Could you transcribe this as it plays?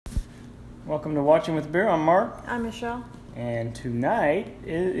Welcome to Watching with Beer. I'm Mark. I'm Michelle. And tonight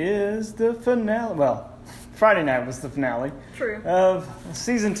it is the finale. Well, Friday night was the finale. True. Of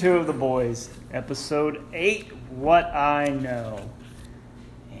Season 2 of The Boys. Episode 8, What I Know.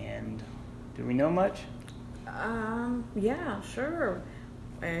 And do we know much? Yeah, sure.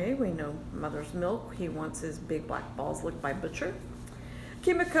 Hey, we know Mother's Milk. He wants his big black balls licked by Butcher.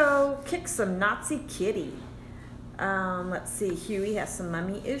 Kimiko kicks some Nazi kitty. Let's see, Huey has some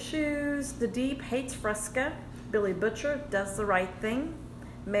mummy issues. The Deep hates Fresca. Billy Butcher does the right thing.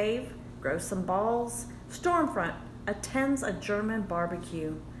 Maeve grows some balls. Stormfront attends a German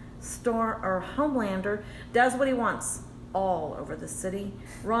barbecue. Homelander does what he wants all over the city.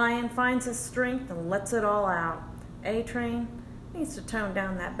 Ryan finds his strength and lets it all out. A-Train needs to tone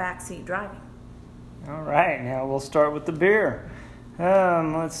down that backseat driving. All right, now we'll start with the beer.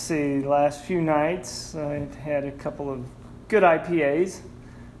 Let's see, last few nights I've had a couple of good IPAs.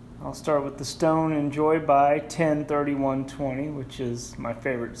 I'll start with the Stone Enjoy by 103120, which is my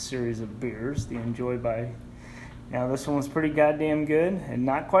favorite series of beers, the Enjoy by. Now this one was pretty goddamn good, and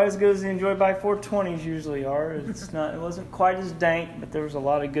not quite as good as the Enjoy by 420s usually are. It wasn't quite as dank, but there was a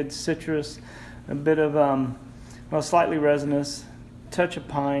lot of good citrus, a bit of slightly resinous, touch of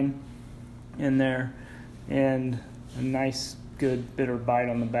pine in there, and a nice good bitter bite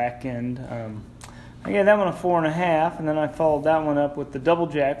on the back end. I gave that one a 4.5, and then I followed that one up with the Double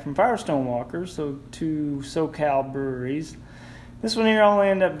Jack from Firestone Walker, so two SoCal breweries. This one here I'll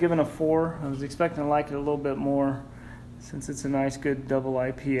end up giving a 4. I was expecting to like it a little bit more since it's a nice good double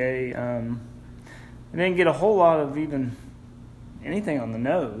IPA. I didn't get a whole lot of even anything on the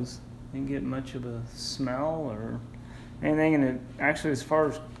nose. Didn't get much of a smell or anything, and it actually, as far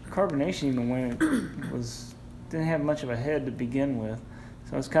as carbonation even went, didn't have much of a head to begin with.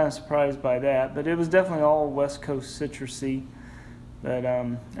 So I was kind of surprised by that. But it was definitely all West Coast citrusy. But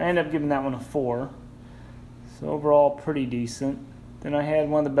I ended up giving that one a 4. So overall, pretty decent. Then I had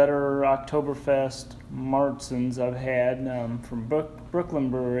one of the better Oktoberfest Martzens I've had from Brooklyn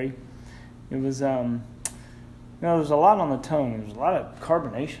Brewery. It was, there's a lot on the tongue. There's a lot of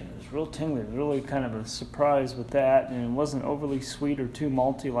carbonation. It was real tingly. It was really kind of a surprise with that. And it wasn't overly sweet or too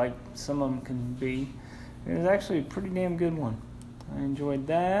malty like some of them can be. It was actually a pretty damn good one. I enjoyed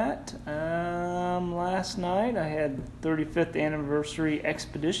that. Last night I had 35th Anniversary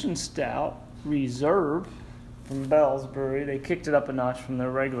Expedition Stout Reserve from Bell's Brewery. They kicked it up a notch from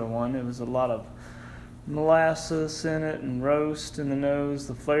their regular one. It was a lot of molasses in it and roast in the nose.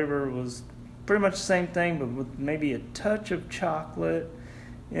 The flavor was pretty much the same thing, but with maybe a touch of chocolate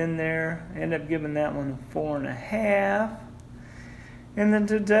in there. I ended up giving that one a 4.5. And then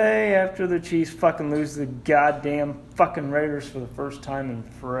today, after the Chiefs fucking lose the goddamn fucking Raiders for the first time in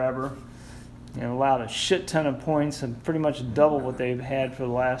forever, allowed a shit ton of points and pretty much double what they've had for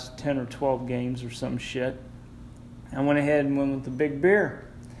the last 10 or 12 games or some shit, I went ahead and went with the big beer.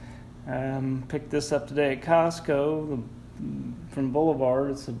 Picked this up today at Costco from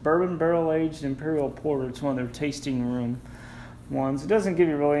Boulevard. It's a bourbon barrel-aged Imperial Porter. It's one of their tasting room ones. It doesn't give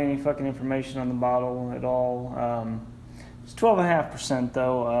you really any fucking information on the bottle at all. It's 12.5%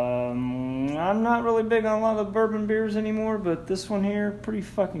 though. I'm not really big on a lot of bourbon beers anymore, but this one here, pretty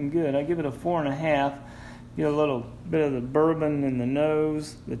fucking good. I give it a 4.5. Get a little bit of the bourbon in the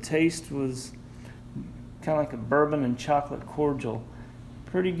nose. The taste was kind of like a bourbon and chocolate cordial.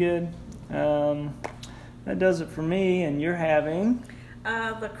 Pretty good. That does it for me, and you're having?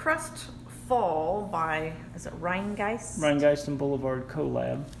 The Crust Fall by, is it Rheingeist? Rheingeist and Boulevard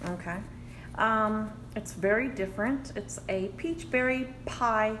collab. Okay. It's very different. It's a peach berry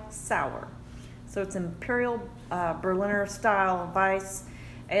pie sour. So it's Imperial Berliner style Weiss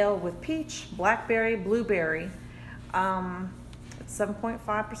ale with peach, blackberry, blueberry. It's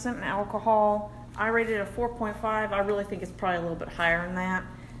 7.5% in alcohol. I rated it a 4.5. I really think it's probably a little bit higher than that.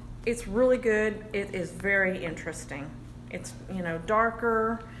 It's really good. It is very interesting. It's,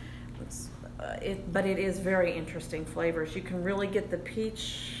 darker. But it is very interesting flavors. You can really get the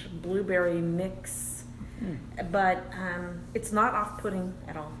peach blueberry mix, but it's not off-putting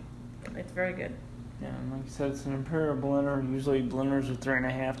at all. It's very good. Yeah, and like I said, it's an Imperial blender. Usually blenders are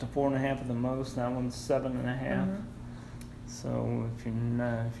 3.5 to 4.5 at the most. That one's 7.5. Mm-hmm. So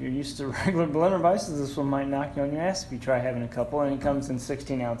if you're used to regular blender vices, this one might knock you on your ass if you try having a couple. And it comes in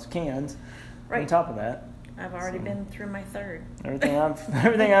 16-ounce cans. Right. On top of that. I've already been through my third. Everything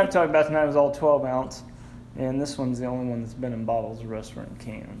I've talked about tonight was all 12-ounce, and this one's the only one that's been in bottles. The rest are in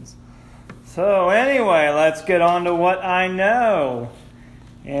cans. So anyway, let's get on to what I know.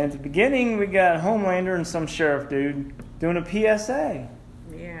 And at the beginning, we got Homelander and some sheriff dude doing a PSA.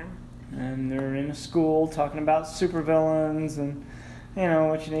 Yeah. And they're in a school talking about supervillains and you know,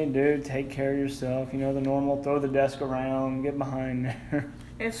 what you need to do, take care of yourself. You know, the normal, throw the desk around, get behind there.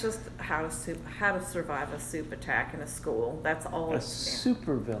 It's just how to survive a soup attack in a school. That's all. A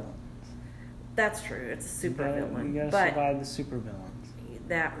super villain. That's true. It's a super villain. You gotta survive the super villains.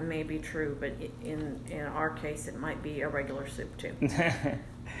 That may be true, but in our case, it might be a regular soup too.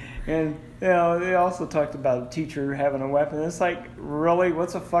 And, you know, they also talked about a teacher having a weapon. It's like, really?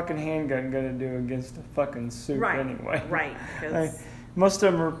 What's a fucking handgun going to do against a fucking soup anyway? Right. Most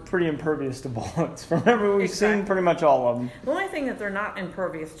of them are pretty impervious to bullets. From everything we've seen, pretty much all of them. The only thing that they're not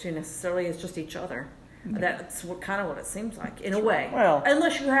impervious to necessarily is just each other. That's kind of what it seems like, in a way. Well,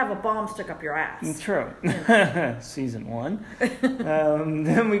 unless you have a bomb stuck up your ass. True. You know. Season 1.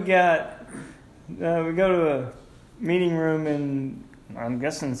 Then we go to a meeting room in, I'm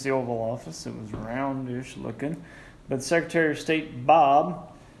guessing it's the Oval Office. It was roundish looking. But Secretary of State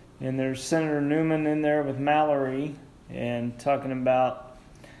Bob, and there's Senator Newman in there with Mallory, and talking about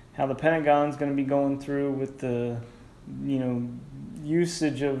how the Pentagon's going to be going through with the, you know,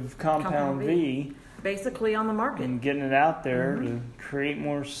 usage of Compound V. Basically on the market. And getting it out there to create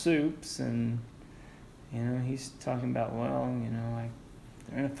more soups. And, you know, he's talking about, well, you know,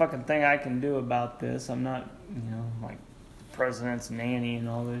 there ain't a fucking thing I can do about this. I'm not, you know, like the president's nanny and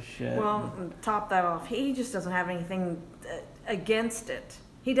all this shit. Well, top that off. He just doesn't have anything against it.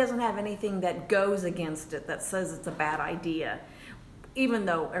 He doesn't have anything that goes against it that says it's a bad idea. Even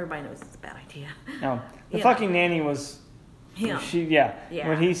though everybody knows it's a bad idea. No, the fucking nanny was him.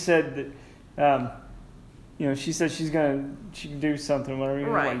 When he said that, you know, she said she can do something, whatever.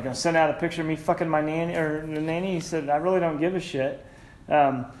 Right. Like, you gonna send out a picture of me fucking my nanny or the nanny? He said, I really don't give a shit,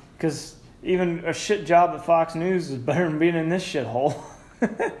 because even a shit job at Fox News is better than being in this shithole.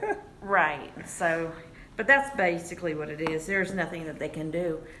 Right. So, but that's basically what it is. There's nothing that they can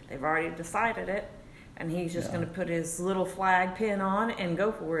do. They've already decided it, and he's just going to put his little flag pin on and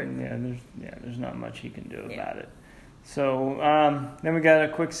go for it. There's not much he can do about it. So then we got a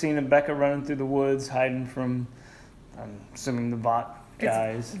quick scene of Becca running through the woods, hiding from, I'm assuming, the Vought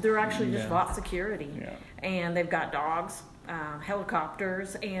guys. They're actually just Vought security. Yeah. And they've got dogs,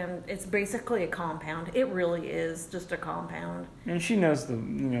 helicopters, and it's basically a compound. It really is just a compound. And she knows the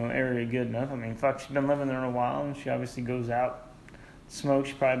area good enough. I mean, fuck, she's been living there a while, and she obviously goes out, smokes.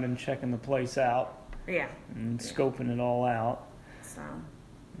 She's probably been checking the place out. Yeah. And scoping it all out. So.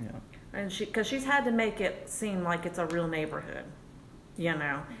 Yeah. And because she's had to make it seem like it's a real neighborhood, you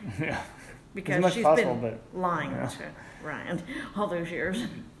know. Yeah. Because she's been lying to Ryan all those years.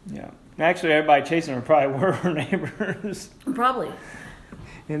 Yeah. Actually, everybody chasing her probably were her neighbors. Probably.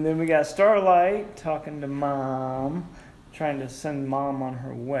 And then we got Starlight talking to Mom, trying to send Mom on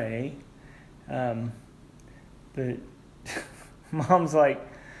her way. But Mom's like,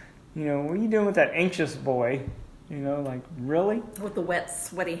 you know, what are you doing with that anxious boy? You know, like, really? With the wet,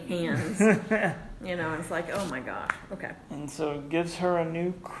 sweaty hands. You know, it's like, oh my gosh. Okay. And so it gives her a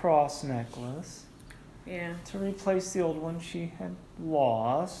new cross necklace. Yeah. To replace the old one she had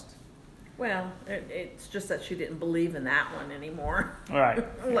lost. Well, it's just that she didn't believe in that one anymore. Right.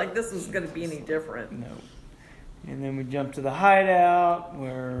 Like this was going to be any different. No. And then we jump to the hideout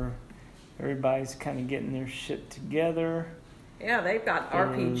where everybody's kind of getting their shit together. Yeah, they've got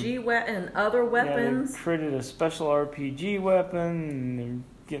RPG and other weapons. Yeah, they created a special RPG weapon, and they're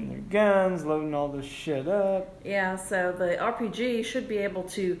getting their guns, loading all this shit up. Yeah, so the RPG should be able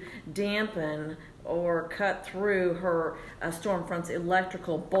to dampen or cut through her Stormfront's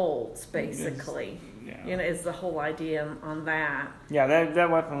electrical bolts, basically. You know, is the whole idea on that. Yeah, that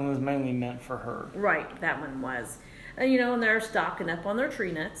weapon was mainly meant for her. Right, that one was. And, you know, and they're stocking up on their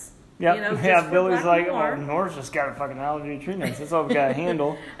tree nuts. Yep. You know, yeah, Billy's like, well, Nora's just got a fucking allergy to tree nuts. That's all we got to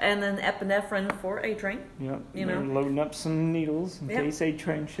handle. And then epinephrine for A-Train. Yep. You they're know, loading up some needles in case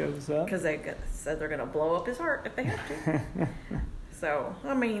A-Train shows up. Because they said they're going to blow up his heart if they have to. So,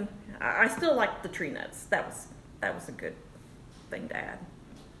 I mean, I still like the tree nuts. That was a good thing to add.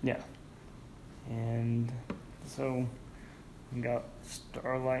 Yeah. And so we got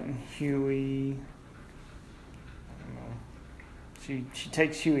Starlight and Huey. I don't know. She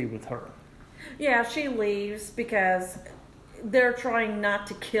takes Huey with her. Yeah, she leaves because they're trying not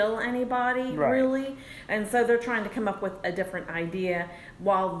to kill anybody, really. And so they're trying to come up with a different idea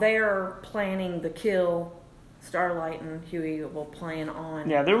while they're planning the kill. Starlight and Huey will plan on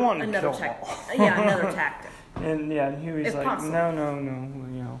they're wanting another to kill another tactic. And Huey's if like, possible. no,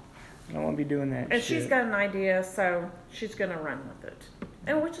 you know, I don't want to be doing that. And shit. she's got an idea, so she's gonna run with it,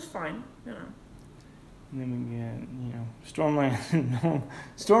 and which is fine, you know. And then we get,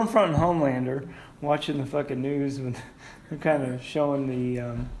 Stormfront and Homelander watching the fucking news when they're kind of showing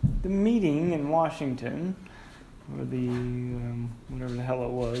the meeting in Washington or the whatever the hell it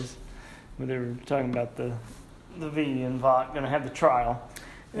was, where they were talking about the V and Vought going to have the trial.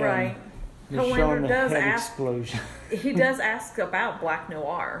 Right. They're showing Homelander the does head ask. explosion. He does ask about Black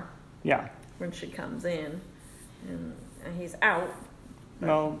Noir Yeah. when she comes in, and he's out.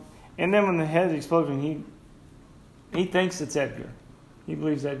 Well, and then when the head explosion, he thinks it's Edgar. He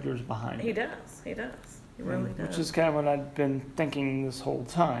believes Edgar's behind it. He does. He does. He really does. Which is kind of what I'd been thinking this whole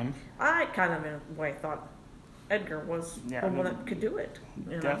time. I kind of, in a way, thought Edgar was the one that could do it.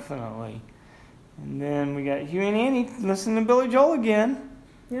 You know? Definitely. And then we got Hugh and Annie listening to Billy Joel again.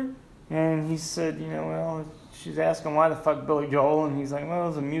 Yeah. And he said, well, she's asking why the fuck Billy Joel, and he's like, well, it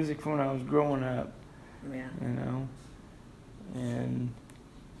was the music from when I was growing up. Yeah. And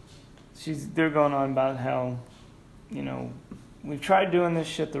they're going on about how, we've tried doing this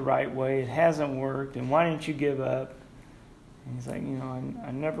shit the right way, it hasn't worked, and why didn't you give up? And he's like,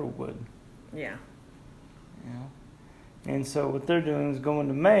 I never would. Yeah. And so what they're doing is going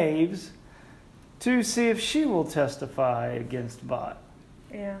to Maeve's to see if she will testify against Vought.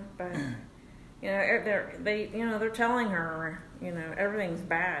 Yeah, but they're telling her, everything's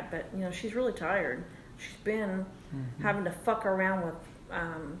bad, but she's really tired. She's been having to fuck around with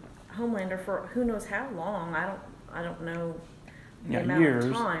Homelander for who knows how long. I don't know the amount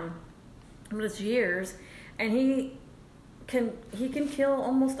of time, but it's years, and he can kill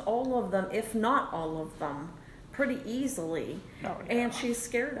almost all of them, if not all of them, pretty easily. Oh, yeah. And she's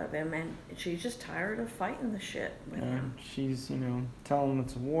scared of him, and she's just tired of fighting the shit with him. She's, telling them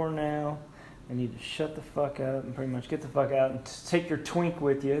it's a war now. They need to shut the fuck up and pretty much get the fuck out and take your twink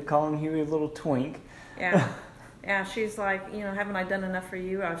with you, calling Huey a little twink. Yeah. Yeah, she's like, haven't I done enough for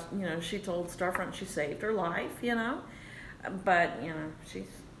you? She told Starfront she saved her life, But,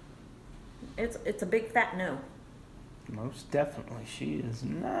 it's a big fat no. Most definitely. She is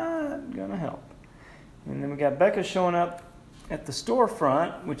not going to help. And then we got Becca showing up at the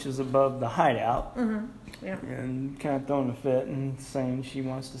storefront, which is above the hideout. Mm-hmm. Yeah. And kind of throwing a fit and saying she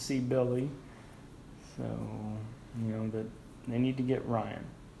wants to see Billy. So, that they need to get Ryan.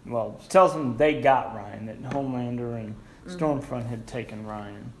 Well, she tells them they got Ryan, that Homelander and Stormfront had taken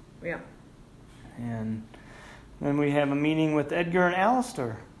Ryan. Yeah. And then we have a meeting with Edgar and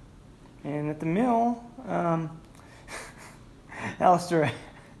Alistair. And at the mill, Alistair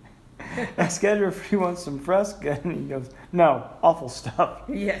asks Edgar if he wants some Fresca, and he goes, no, awful stuff.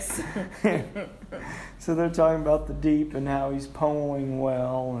 Yes. So they're talking about the Deep and how he's pulling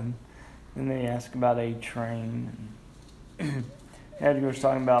well, and then they ask about A-Train. And Edgar's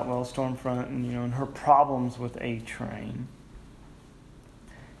talking about, Stormfront and, and her problems with A-Train.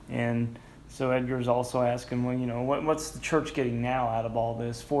 And so Edgar's also asking, what's the church getting now out of all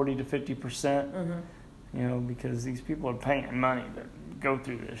this? 40 to 50%? Mm-hmm. Because these people are paying money to go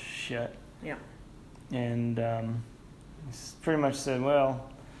through this shit. Yeah. And he's pretty much said,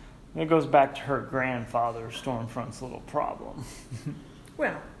 it goes back to her grandfather, Stormfront's little problem.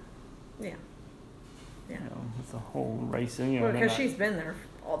 Well, yeah. Yeah. With the whole racing. Because she's been there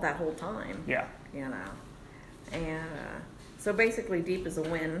that whole time. Yeah. And so basically Deep is a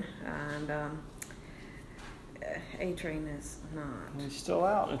win, and A-Train is not. He's still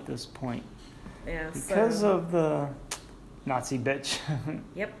out at this point. Yeah. Because of the Nazi bitch.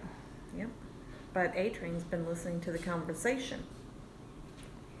 Yep. But A-Train's been listening to the conversation.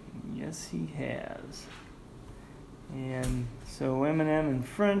 Yes, he has. And so Eminem and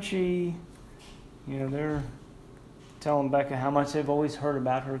Frenchie, they're telling Becca how much they've always heard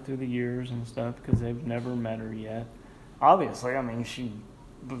about her through the years and stuff because they've never met her yet. Obviously, she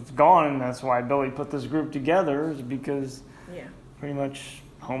was gone, and that's why Billy put this group together, is because pretty much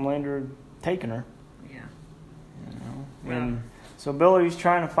Homelander had taken her. Yeah. And so Billy's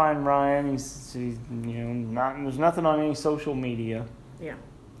trying to find Ryan. He's there's nothing on any social media. Yeah.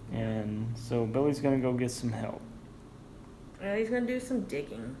 And so Billy's going to go get some help. Yeah, he's going to do some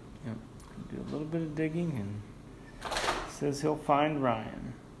digging. Yep. Do a little bit of digging, and says he'll find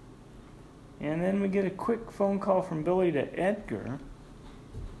Ryan. And then we get a quick phone call from Billy to Edgar.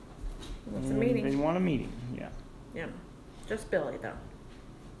 What's the meeting? They want a meeting, yeah. Yeah. Just Billy, though.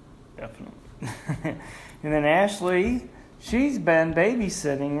 Definitely. And then Ashley, she's been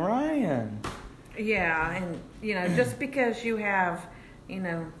babysitting Ryan. Yeah, and, just because you have,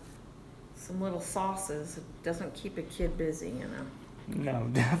 some little sauces, it doesn't keep a kid busy, No,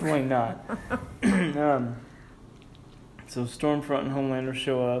 definitely not. So Stormfront and Homelander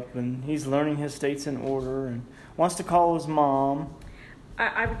show up, and he's learning his states in order and wants to call his mom.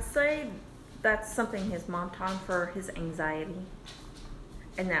 I would say that's something his mom taught him for his anxiety.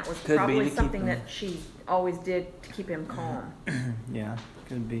 And that was probably something that she always did to keep him calm. Yeah,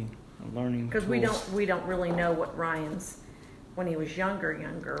 could be. learning Because tools. we don't really know what Ryan's, when he was younger,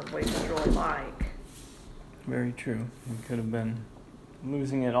 what he was really like. Very true. He could have been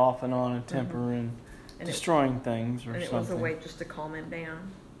losing it off and on a temper and destroying things or and something. it was a way just to calm him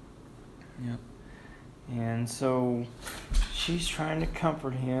down. Yep. And so she's trying to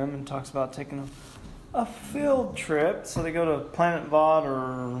comfort him and talks about taking a field trip. So they go to Planet Vod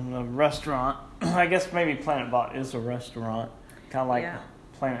or a restaurant. I guess maybe Planet Vod is a restaurant. Kind of like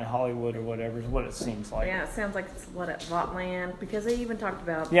Planet Hollywood or whatever is what it seems like. Yeah, it sounds like it's at Votland, because they even talked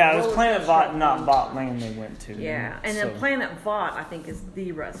about... Yeah, it was Planet Vot, not Votland they went to. Yeah, and then Planet Vot, I think, is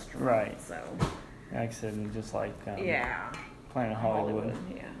the restaurant. Right. So... Like I said, just like Planet Hollywood.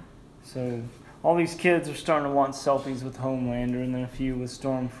 Yeah. So all these kids are starting to want selfies with Homelander, and then a few with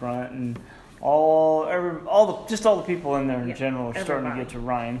Stormfront, and all the people in there in general are starting to get to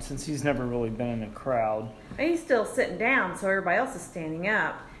Ryan, since he's never really been in a crowd. And he's still sitting down, so everybody else is standing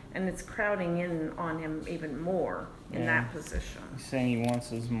up, and it's crowding in on him even more in that position. He's saying he wants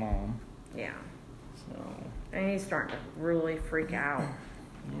his mom. Yeah. So. And he's starting to really freak out.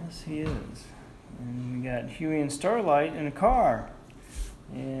 Yes, he is. And we got Huey and Starlight in a car,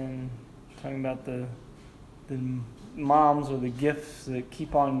 and talking about the moms or the gifts that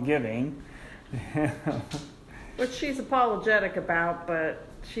keep on giving. Which she's apologetic about, but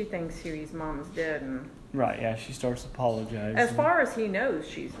she thinks Huey's mom is dead. And right, yeah, she starts apologizing. as far as he knows,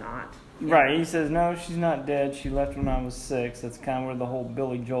 she's not. Right, he says, no, she's not dead. She left when I was 6. That's kind of where the whole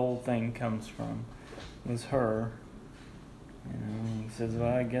Billy Joel thing comes from, was her. You know, he says,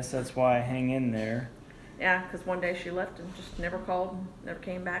 well, I guess that's why I hang in there. Yeah, because one day she left and just never called, never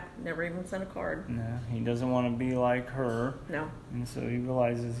came back, never even sent a card. No, he doesn't want to be like her. No. And so he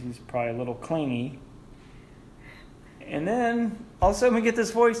realizes he's probably a little clingy. And then, all of a sudden we get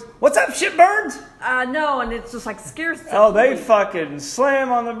this voice, what's up, shitbirds? No, and it's just like scares them. Oh, they fucking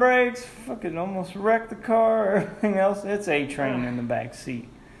slam on the brakes, fucking almost wreck the car, everything else. It's A-Train in the back seat.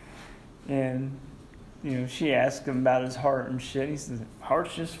 And, you know, she asks him about his heart and shit. He says,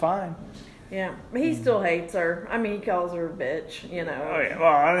 heart's just fine. Yeah, but he still hates her. I mean, he calls her a bitch, you know. Oh, yeah.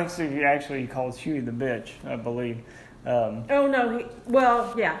 Well, I think so. He calls Huey the bitch, I believe. Oh, no. It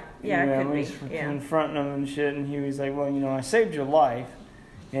could be. He's confronting him and shit, and Huey's like, well, you know, I saved your life.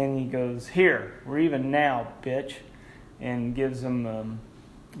 And he goes, here, we're even now, bitch. And gives him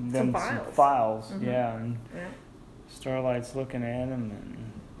some files. Mm-hmm. Yeah, and Starlight's looking at him,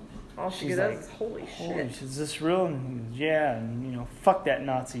 and all she does is, holy shit. Is this real? And he goes, yeah, and, you know, fuck that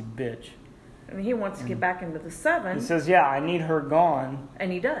Nazi bitch. And he wants to get back into the 7. He says, yeah, I need her gone.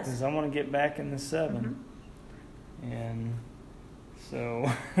 And he does. Because I want to get back in the 7. Mm-hmm. And so,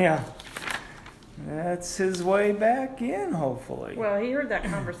 yeah, that's his way back in, hopefully. Well, he heard that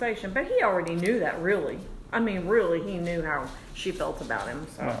conversation, but he already knew that, really. I mean, really, he knew how she felt about him.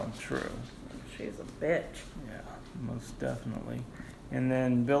 So. Oh, true. She's a bitch. Yeah, most definitely. And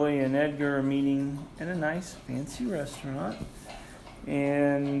then Billy and Edgar are meeting at a nice, fancy restaurant.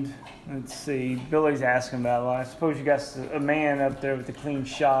 And let's see, Billy's asking about, well, I suppose you got a man up there with a clean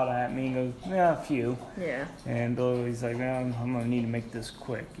shot at me. He goes, yeah, a few. Yeah. And Billy's like, well, I'm going to need to make this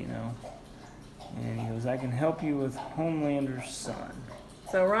quick, you know. And he goes, I can help you with Homelander's son.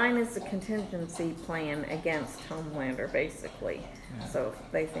 So Ryan is the contingency plan against Homelander, basically. Yeah. So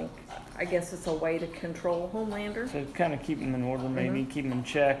they think, I guess it's a way to control Homelander. So kind of keep him in order, maybe, keep him in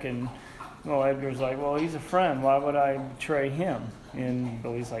check. And, well, Edgar's like, well, he's a friend. Why would I betray him? And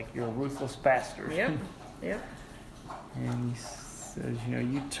Billy's like, you're a ruthless bastard. Yep, yep. And he says, you know,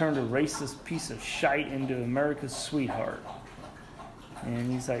 you turned a racist piece of shite into America's sweetheart. And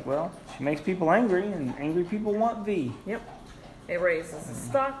he's like, well, she makes people angry, and angry people want V. Yep. It raises the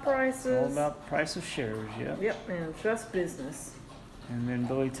stock prices. All about the price of shares, yeah. Yep, and just business. And then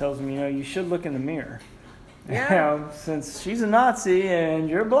Billy tells him, you know, you should look in the mirror. Yeah. You know, since she's a Nazi and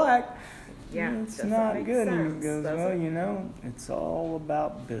you're black, yeah, it's not good. And he goes, well, you know, it's all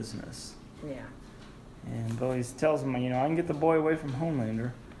about business. Yeah. And Billy tells him, you know, I can get the boy away from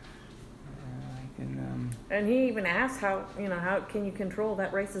Homelander. And he even asks how can you control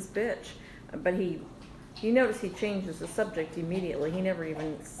that racist bitch? But you notice he changes the subject immediately. He never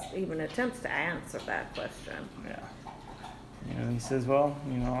even attempts to answer that question. Yeah. You know, he says, well,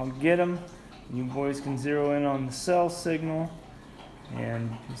 you know, I'll get him. You boys can zero in on the cell signal.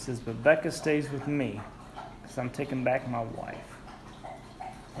 And he says, but Becca stays with me because I'm taking back my wife.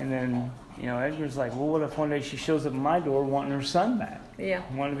 And then, you know, Edgar's like, well, what if one day she shows up at my door wanting her son back? Yeah.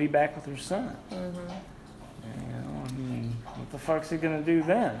 Wanting to be back with her son. Mm-hmm. You know, I mean, what the fuck's he going to do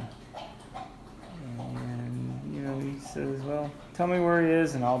then? And, you know, he says, well, tell me where he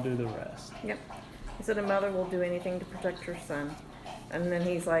is and I'll do the rest. Yep. He said a mother will do anything to protect her son. And then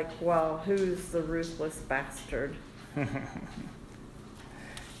he's like, well, who's the ruthless bastard? And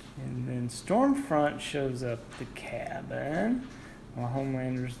then Stormfront shows up at the cabin while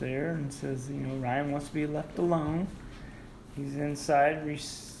Homelander's there and says, Ryan wants to be left alone. He's inside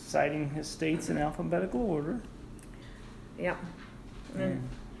reciting his states in alphabetical order. Yep. And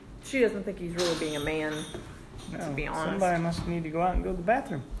she doesn't think he's really being a man, to be honest. Somebody must need to go out and go to the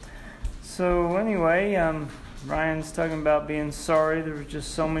bathroom. So anyway, Ryan's talking about being sorry there was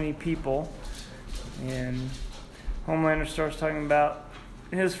just so many people. And Homelander starts talking about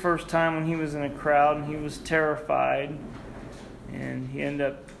his first time when he was in a crowd and he was terrified. And he ended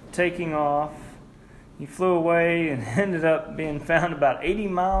up taking off. He flew away and ended up being found about 80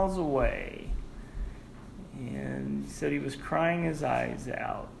 miles away. And he said he was crying his eyes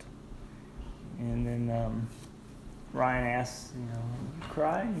out. And then Ryan asks, you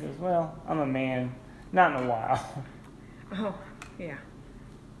cry? He goes, well, I'm a man. Not in a while. Oh, yeah.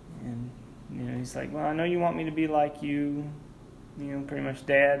 And, he's like, well, I know you want me to be like you, pretty much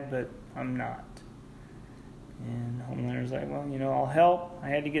Dad, but I'm not. And Homelander's like, well, I'll help. I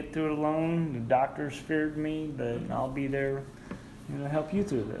had to get through it alone. The doctors feared me, but I'll be there, to help you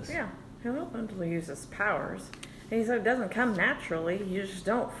through this. Yeah, he'll help him to use his powers. And he said it doesn't come naturally. You just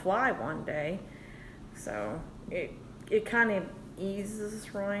don't fly one day. So it kind of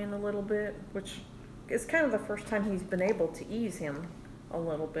eases Ryan a little bit, which is kind of the first time he's been able to ease him a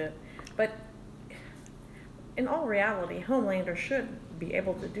little bit. But in all reality, Homelander should be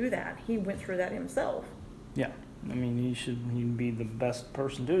able to do that. He went through that himself. Yeah. I mean, he'd be the best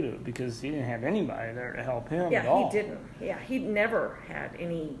person to do it because he didn't have anybody there to help him at all. Yeah, he didn't. Yeah, he'd never had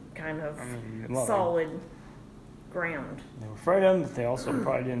any kind of solid ground. They were afraid of him, but they also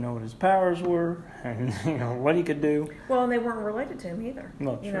probably didn't know what his powers were and, what he could do. Well, and they weren't related to him either.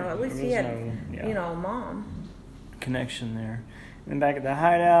 Well, true. At least he had, a mom. Connection there. And back at the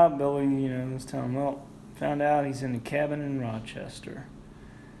hideout, Billy, was telling him, well, found out he's in a cabin in Rochester.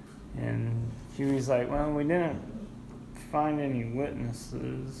 And Huey's like, well, we didn't find any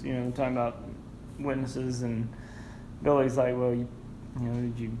witnesses, talking about witnesses, and Billy's like, well,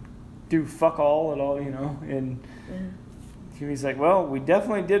 did you do fuck all at all, and Huey's like, well, we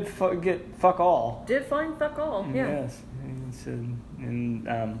definitely did get fuck all. Did find fuck all, yeah. Yes. And he said,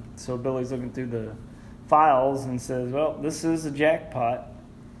 and so Billy's looking through the files and says, well, this is a jackpot.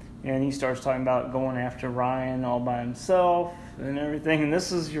 And he starts talking about going after Ryan all by himself and everything. And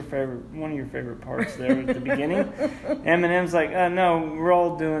this is one of your favorite parts there at the beginning. Eminem's like, no, we're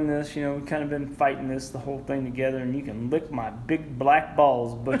all doing this. We've kind of been fighting the whole thing together. And you can lick my big black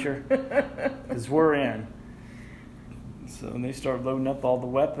balls, Butcher, because we're in. So they start loading up all the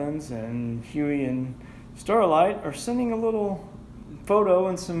weapons. And Huey and Starlight are sending a little photo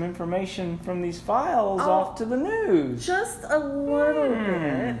and some information from these files off to the news. Just a little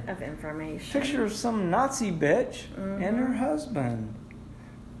bit of information. Picture of some Nazi bitch and her husband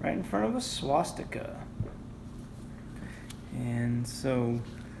right in front of a swastika. And so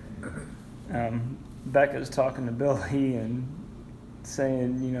Becca's talking to Billy and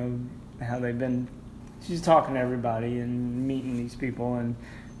saying, how she's talking to everybody and meeting these people, and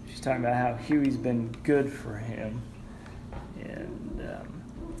she's talking about how Huey's been good for him. And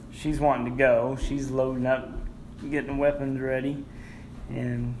she's wanting to go. She's loading up, getting weapons ready.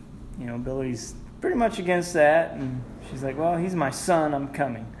 And, Billy's pretty much against that. And she's like, well, he's my son. I'm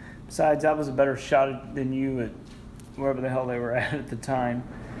coming. Besides, I was a better shot than you at wherever the hell they were at the time.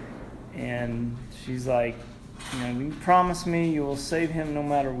 And she's like, you promise me you will save him no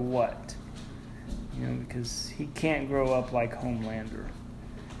matter what. Because he can't grow up like Homelander.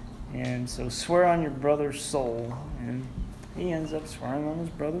 And so swear on your brother's soul. And he ends up swearing on his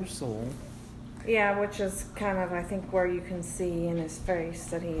brother's soul. Yeah, which is kind of, I think, where you can see in his face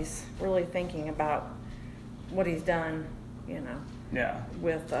that he's really thinking about what he's done, Yeah.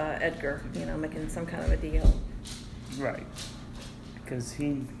 with Edgar, making some kind of a deal. Right. Because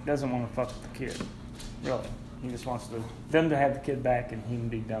he doesn't want to fuck with the kid. Really. He just wants them to have the kid back and he can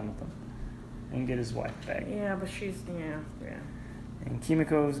be done with them. And get his wife back. Yeah, but she's, yeah. And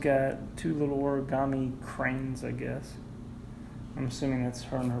Kimiko's got 2 little origami cranes, I guess. I'm assuming that's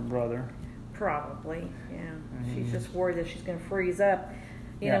her and her brother. Probably, yeah. Mm-hmm. She's just worried that she's going to freeze up,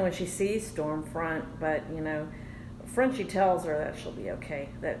 when she sees Stormfront. But, Frenchie tells her that she'll be okay.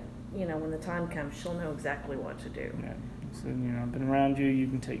 That, when the time comes, she'll know exactly what to do. Yeah. So, I've been around you. You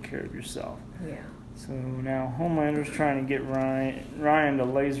can take care of yourself. Yeah. So now Homelander's trying to get Ryan to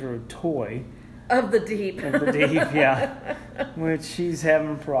laser a toy. Of the deep. Yeah. Which he's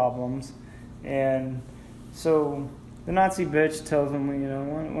having problems. And so the Nazi bitch tells him,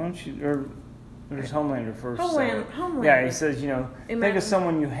 why don't you, or There's Homelander first. Homelander. Yeah, he says, think of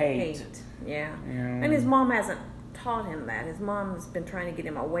someone you hate. Yeah. And his mom hasn't taught him that. His mom has been trying to get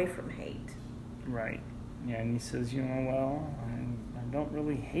him away from hate. Right. Yeah, and he says, well, I don't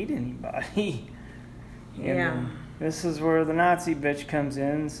really hate anybody. And this is where the Nazi bitch comes in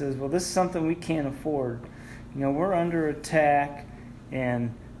and says, well, this is something we can't afford. We're under attack,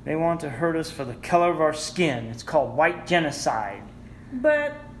 and they want to hurt us for the color of our skin. It's called white genocide.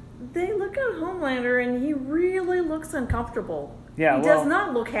 But they look at Homelander, and he really looks uncomfortable. Yeah, he does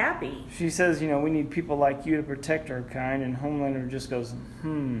not look happy. She says, we need people like you to protect our kind, and Homelander just goes,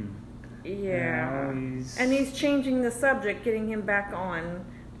 Yeah. And he's changing the subject, getting him back on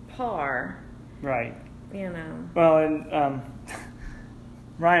par. Right. Well, and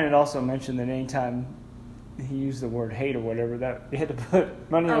Ryan had also mentioned that anytime he used the word hate or whatever, that he had to put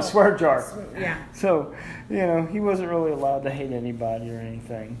money in a swear jar. Yeah. So, he wasn't really allowed to hate anybody or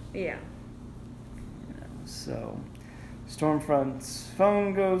anything. Yeah. So, Stormfront's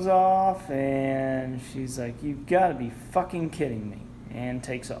phone goes off, and she's like, you've got to be fucking kidding me, and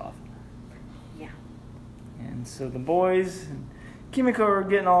takes off. Yeah. And so the boys and Kimiko are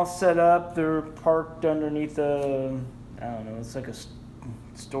getting all set up. They're parked underneath it's like a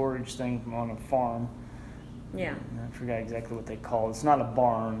storage thing on a farm. Yeah. I forgot exactly what they call it. It's not a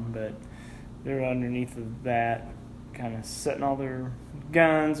barn, but they're underneath of that, kind of setting all their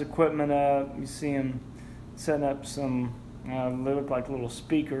guns, equipment up. You see them setting up some, they look like little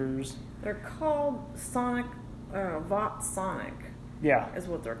speakers. They're called Sonic, Vought Sonic. Yeah. Is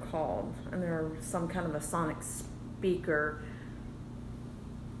what they're called. And they're some kind of a sonic speaker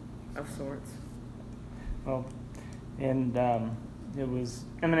of sorts. Well, and it was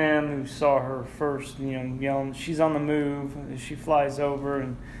Eminem who saw her first, yelling, she's on the move. She flies over,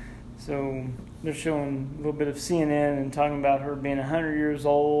 and so they're showing a little bit of CNN and talking about her being 100 years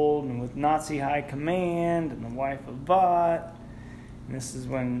old and with Nazi high command and the wife of Vought. And this is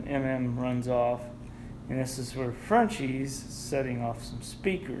when Eminem runs off. And this is where Frenchie's setting off some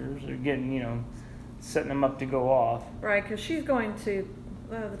speakers. They're getting, setting them up to go off. Right, because she's going to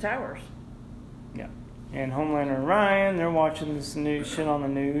the towers. Yeah. And Homelander and Ryan, they're watching this news shit on the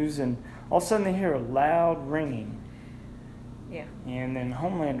news, and all of a sudden they hear a loud ringing. Yeah. And then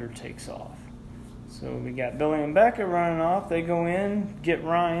Homelander takes off. So we got Billy and Becca running off. They go in, get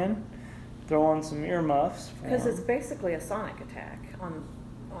Ryan, throw on some earmuffs. Because it's basically a sonic attack on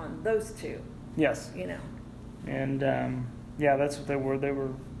those two. Yes. And that's what they were. They were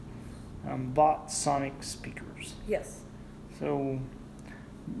Vought sonic speakers. Yes. So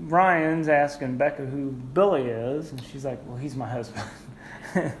Ryan's asking Becca who Billy is, and she's like, well, he's my husband.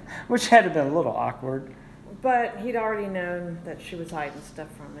 Which had to have been a little awkward. But he'd already known that she was hiding stuff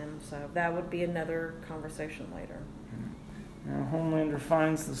from him, so that would be another conversation later. Now Homelander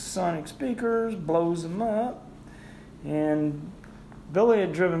finds the sonic speakers, blows them up, and Billy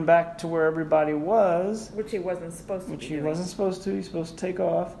had driven back to where everybody was. Which he wasn't supposed to He wasn't supposed to. He's supposed to take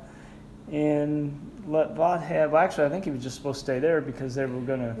off and let Vought have... Well, actually, I think he was just supposed to stay there because they were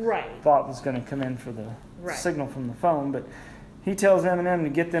going to... Right. Vought was going to come in for the signal from the phone. But he tells Eminem to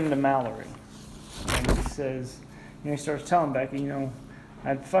get them to Mallory. And he says... he starts telling Becky, I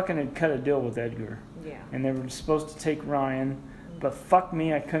had cut a deal with Edgar. Yeah. And they were supposed to take Ryan. But fuck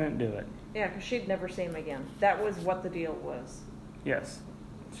me, I couldn't do it. Yeah, because she'd never see him again. That was what the deal was. Yes.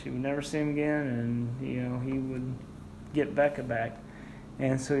 She would never see him again, and, he would get Becca back.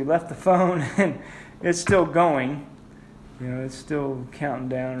 And so he left the phone, and it's still going. It's still counting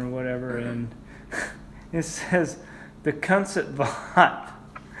down or whatever, and it says, the cunts at Vought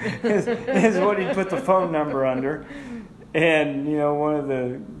is what he put the phone number under. And, one of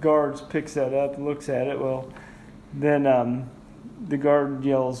the guards picks that up and looks at it. Well, then the guard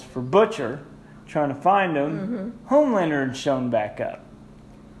yells for Butcher, trying to find him. Mm-hmm. Homelander had shown back up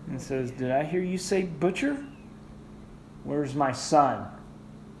and says, did I hear you say Butcher? Where's my son?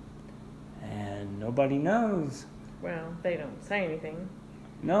 And nobody knows. Well, they don't say anything.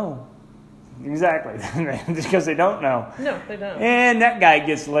 No. Exactly. Because they don't know. No, they don't. And that guy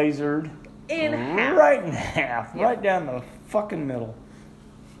gets lasered. In half. Right in half. Yep. Right down the fucking middle.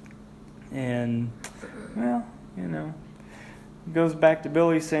 And, well, goes back to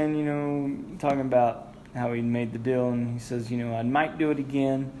Billy saying, talking about how he made the deal, and he says, I might do it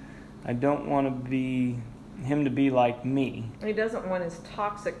again. I don't want him to be like me. He doesn't want his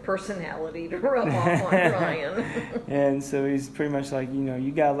toxic personality to rub off on Ryan. And so he's pretty much like,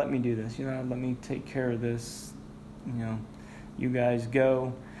 you gotta let me do this. Let me take care of this. You guys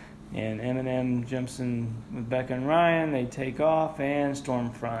go. And Eminem jumps in with Becca and Ryan. They take off, and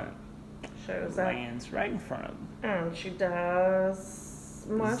Stormfront shows up. Lands right in front of them. And she does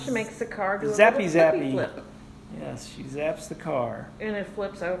Well, she makes the car do a Zappy little flippy zappy. flip. Yes, she zaps the car. And it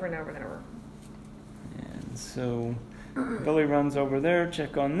flips over and over and over. And so Billy runs over there,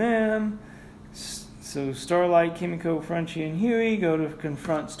 check on them. So Starlight, Kimiko, Frenchie, and Huey go to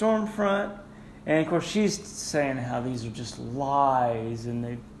confront Stormfront. And of course she's saying how these are just lies and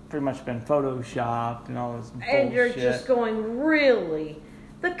they've pretty much been photoshopped and all this bullshit. And you're just going, really?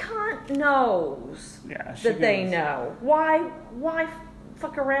 The cunt knows that they know. Why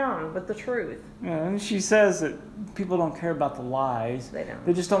fuck around with the truth? Yeah, and she says that people don't care about the lies. They don't.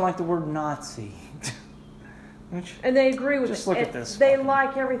 They just don't like the word Nazi. And they agree with just it. Look at this. They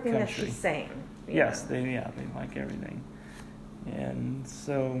like everything country. that she's saying. Yes, they like everything. And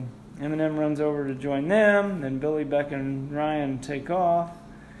so Eminem runs over to join them. Then Billy, Becca, and Ryan take off.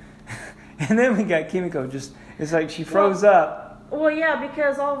 And then we got Kimiko. It's like she froze up. Well, yeah,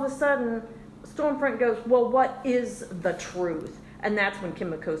 because all of a sudden Stormfront goes, well, what is the truth? And that's when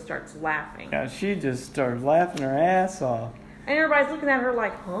Kimiko starts laughing. Yeah, she just started laughing her ass off. And everybody's looking at her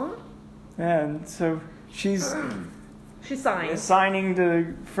like, huh? And so she's signing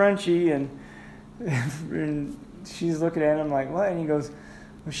to Frenchie, and she's looking at him like, what? And he goes,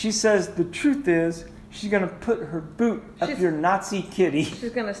 well, she says the truth is she's going to put her boot up your Nazi kitty.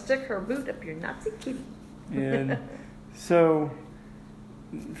 She's going to stick her boot up your Nazi kitty. And so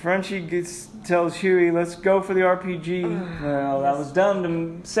Frenchie tells Huey, let's go for the RPG. Well, that was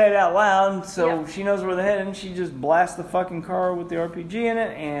dumb to say it out loud, so she knows where they're heading, and she just blasts the fucking car with the RPG in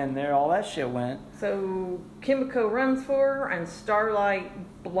it, and there all that shit went. So Kimiko runs for her, and Starlight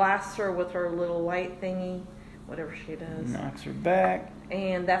blasts her with her little light thingy, whatever she does. Knocks her back.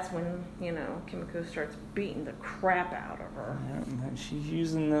 And that's when, Kimiko starts beating the crap out of her. Yeah, and she's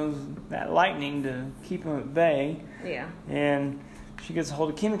using that lightning to keep them at bay. Yeah. And she gets a hold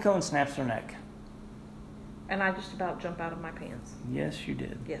of Kimiko and snaps her neck. And I just about jump out of my pants. Yes, you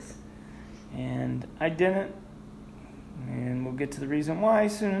did. Yes. And I didn't. And we'll get to the reason why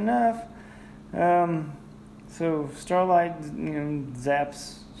soon enough. So Starlight,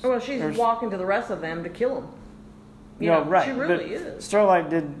 zaps. Well, she's walking to the rest of them to kill them. Right. She really is. Starlight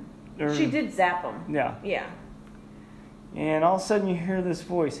did. She did zap them. Yeah. Yeah. And all of a sudden you hear this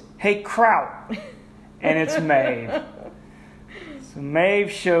voice, "Hey, Kraut!" And it's Maeve. So Maeve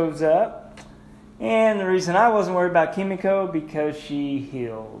shows up. And the reason I wasn't worried about Kimiko, because she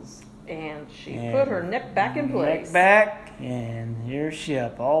heals. And she put her neck back in place. Neck back, and here's she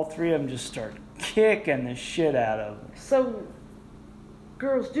up. All three of them just start kicking the shit out of her. So,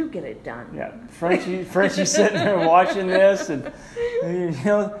 girls do get it done. Yeah, Frenchie's sitting there watching this, and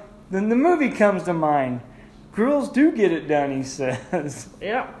then the movie comes to mind. Girls do get it done, he says.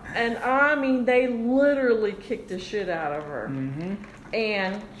 Yeah, and I mean, they literally kick the shit out of her. Mm-hmm.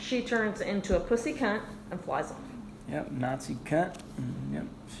 And she turns into a pussy cunt and flies off. Yep, Nazi cunt. Yep,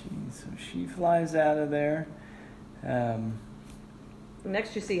 so she flies out of there.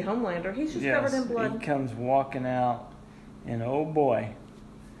 Next you see Homelander. He's just covered in blood. He comes walking out, and oh boy,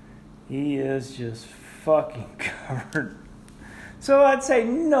 he is just fucking covered. So I'd say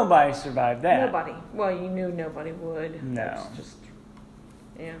nobody survived that. Nobody. Well, you knew nobody would. No. That's just,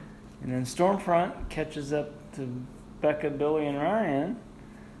 yeah. And then Stormfront catches up to Becca, Billy, and Ryan.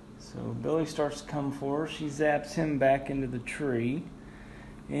 So Billy starts to come for her. She zaps him back into the tree.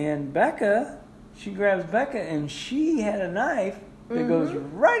 And Becca, she grabs Becca, and she had a knife that goes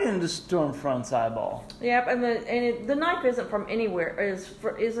right into Stormfront's eyeball. Yep, and the knife isn't from anywhere.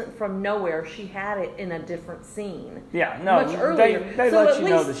 Isn't from nowhere. She had it in a different scene. Yeah, no, much earlier. They let you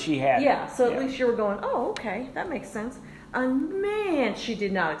know that she had it. Yeah, so at least you were going, oh, okay, that makes sense. And man, she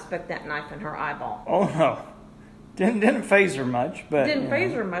did not expect that knife in her eyeball. Oh no, didn't faze her much, but didn't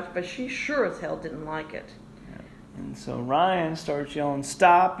faze her much, but she sure as hell didn't like it. And so Ryan starts yelling,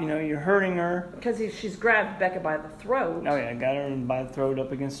 "Stop! You're hurting her." Because she's grabbed Becca by the throat. Oh yeah, got her by the throat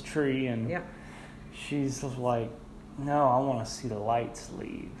up against a tree, and she's like, "No, I want to see the lights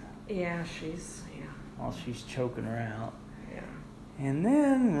leave." Yeah, While she's choking her out. Yeah. And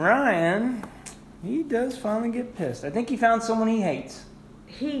then Ryan, he does finally get pissed. I think he found someone he hates.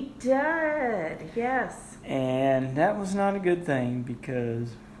 He did, yes. And that was not a good thing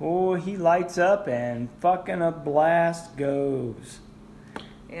because, he lights up and fucking a blast goes.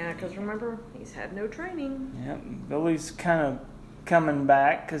 Yeah, because remember, he's had no training. Yep, Billy's kind of coming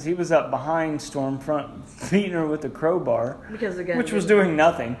back because he was up behind Stormfront beating her with a crowbar. Because the gun which was doing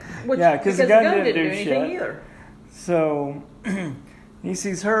nothing. Because the gun didn't do anything shit. either. So he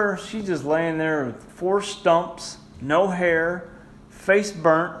sees her, she's just laying there with 4 stumps, no hair, face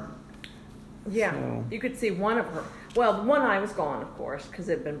burnt. Yeah, So, you could see one of her. Well, one eye was gone, of course, because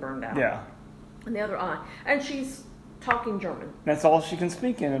it had been burned out. yeah. And the other eye. And she's talking German. That's all she can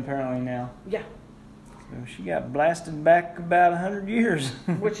speak in apparently now. Yeah. So she got blasted back about 100 years.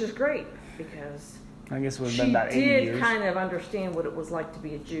 Which is great because I guess it would have been about 80 she years. did kind of understand what it was like to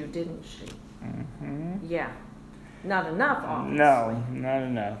be a Jew, didn't she? Mm-hmm. Yeah. Not enough, obviously. No, not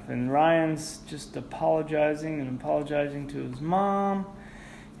enough. And Ryan's just apologizing to his mom.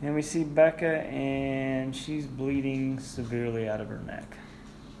 And we see Becca, and she's bleeding severely out of her neck.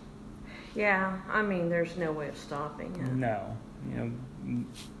 Yeah, I mean, there's no way of stopping it. No.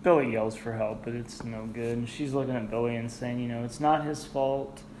 Billy yells for help, but it's no good. And she's looking at Billy and saying, it's not his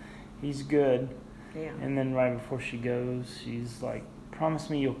fault. He's good. Yeah. And then right before she goes, she's like, promise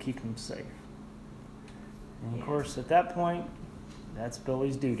me you'll keep him safe. And of course, at that point, that's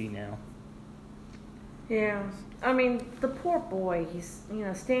Billy's duty now. Yeah. I mean, the poor boy, he's,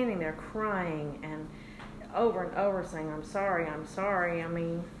 standing there crying and over saying, I'm sorry. I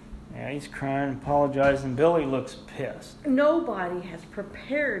mean... Yeah, he's crying, apologizing. Billy looks pissed. Nobody has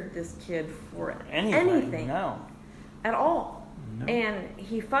prepared this kid for anything. No. At all. No. And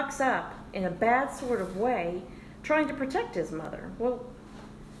he fucks up in a bad sort of way trying to protect his mother. Well,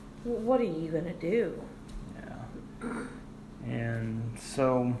 what are you going to do? Yeah. And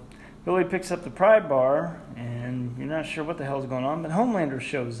so Billy picks up the pry bar, and you're not sure what the hell's going on, but Homelander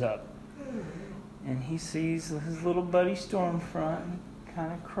shows up. And he sees his little buddy Stormfront,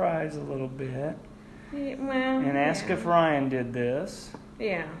 kind of cries a little bit. Yeah, well, and asks if Ryan did this.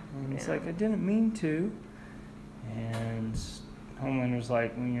 Yeah. And it's like, I didn't mean to. And Homelander's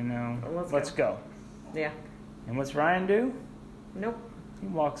like, let's go. Yeah. And what's Ryan do? Nope. He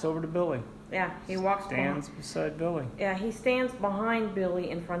walks over to Billy. Yeah, he walks Stands beside Billy. Yeah, he stands behind Billy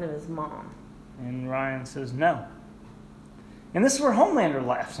in front of his mom. And Ryan says no. And this is where Homelander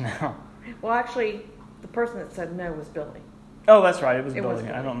laughs now. Well, actually, the person that said no was Billy. Oh, that's right. It was Billy.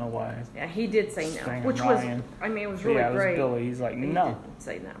 I don't know why. Yeah, he did say no, Saying which Ryan. it was really it was great. Billy. He's like, He no. didn't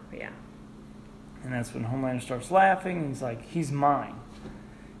say no, yeah. And that's when Homelander starts laughing. And he's like, he's mine.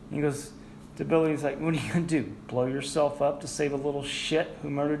 And he goes to Billy, he's like, what are you going to do? Blow yourself up to save a little shit who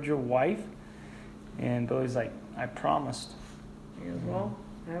murdered your wife? And Billy's like, I promised. He goes, well,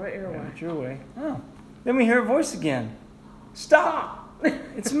 have it your way. Have it your way. Oh. Then we hear a voice again. Stop.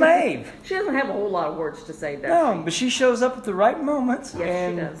 It's Maeve. She doesn't have a whole lot of words to say, does No, but she shows up at the right moments. Yes,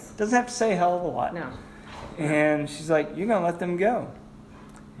 and she does. Doesn't have to say a hell of a lot. No. And she's like, you're going to let them go.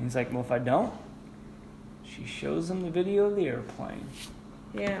 And he's like, well, if I don't. She shows him the video of the airplane.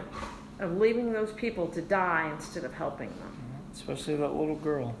 Yeah, of leaving those people to die instead of helping them. Especially that little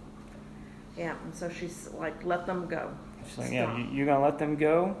girl. Yeah, and so she's like, let them go. She's like, yeah, you're going to let them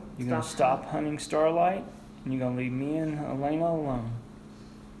go. You're going to stop hunting Starlight. And you're going to leave me and Elena alone.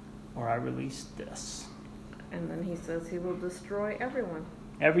 Or I release this. And then he says he will destroy everyone.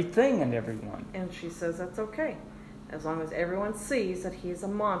 Everything and everyone. And she says that's okay. As long as everyone sees that he's a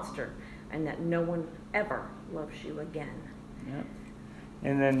monster and that no one ever loves you again. Yep.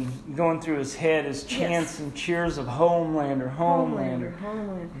 And then going through his head is chants and cheers of Homelander. Homelander.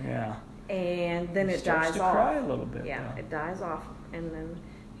 Yeah. And then it starts dies to off. cry a little bit. Yeah, though. it dies off. And then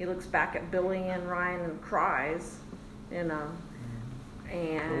he looks back at Billy and Ryan and cries, And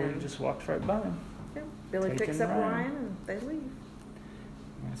Billy just walked right by him. Yeah, Billy picks up Ryan and they leave.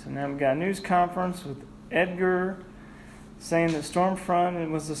 Yeah, so now we've got a news conference with Edgar saying that Stormfront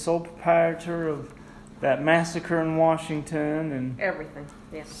was the sole proprietor of that massacre in Washington and everything.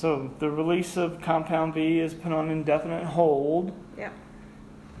 Yeah. So the release of Compound V is put on indefinite hold. Yeah.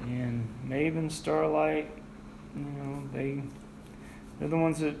 And Maeve and Starlight, they're the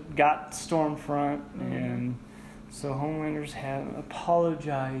ones that got Stormfront, and so Homelander's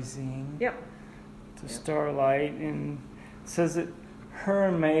apologizing to Starlight and says that her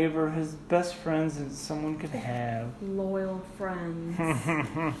and Maeve are his best friends that someone could have. Loyal friends.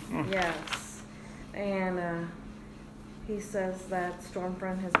 Yes. And he says that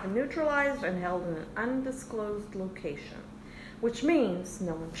Stormfront has been neutralized and held in an undisclosed location, which means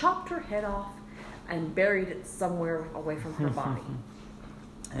no one chopped her head off and buried it somewhere away from her body.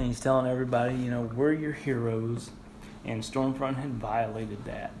 And he's telling everybody, we're your heroes, and Stormfront had violated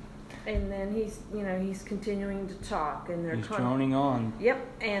that. And then he's continuing to talk, and he's droning on. Yep,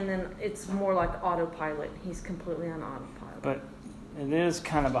 and then it's more like autopilot. He's completely on autopilot. But it is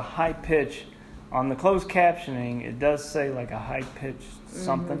kind of a high pitch. On the closed captioning, it does say like a high pitch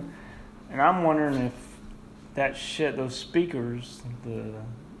something, and I'm wondering if that those speakers, the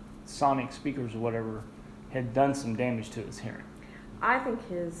sonic speakers or whatever, had done some damage to his hearing. I think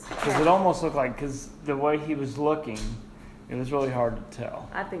his... Because it almost looked like, because the way he was looking, it was really hard to tell.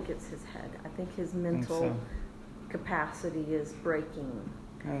 I think it's his head. I think his mental capacity is breaking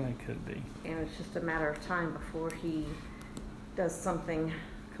Oh, that could be. And it's just a matter of time before he does something,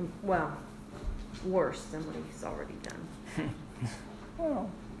 worse than what he's already done. Well,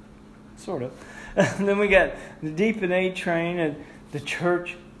 sort of. And then we got the Deep and A Train at the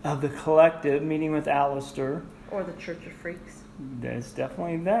Church of the Collective meeting with Alistair. Or the Church of Freaks. There's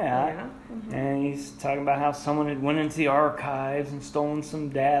definitely that. Yeah. Mm-hmm. And he's talking about how someone had went into the archives and stolen some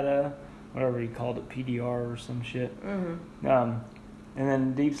data, whatever he called it, PDR or some shit. Mm-hmm. And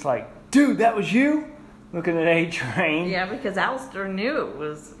then Deep's like, dude, that was you? Looking at A Train. Yeah, because Alistair knew it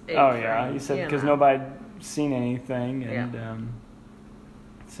was A Train. Oh, yeah. He said because nobody had seen anything. And yeah.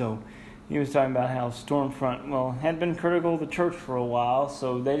 So he was talking about how Stormfront, had been critical of the church for a while,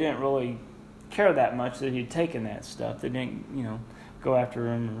 so they didn't really care that much that he'd taken that stuff. They didn't, go after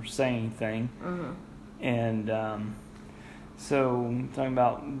him or say anything. Mm-hmm. And so talking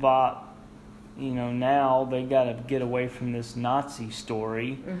about Vought, now they got to get away from this Nazi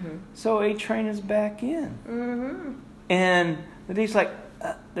story. Mm-hmm. So A Train is back in. Mm-hmm. And the Deep's like,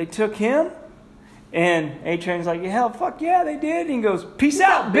 they took him? And A Train's like, hell, fuck yeah, they did. And he goes, peace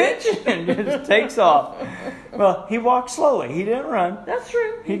out, bitch, and just takes off. Well, he walked slowly. He didn't run. That's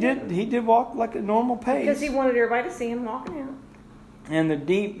true. He did walk like a normal pace. Because he wanted everybody to see him walking out. And the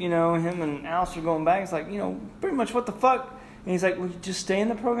Deep, him and Alistair going back, it's like, pretty much what the fuck? And he's like, well, you just stay in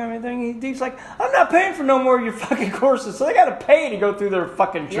the program and everything. And Deep's like, I'm not paying for no more of your fucking courses. So they got to pay to go through their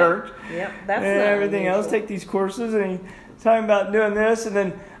fucking church. Yep, that's and everything else, take these courses. And he's talking about doing this. And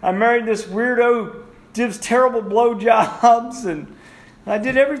then I married this weirdo who gives terrible blowjobs. And I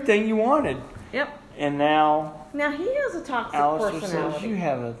did everything you wanted. Yep. And now he has a toxic Alistair personality. says, you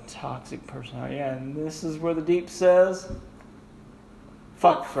have a toxic personality. Yeah, and this is where the Deep says,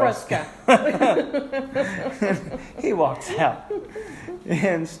 fuck Fresca. He walks out.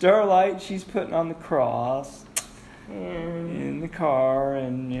 And Starlight, she's putting on the cross in the car.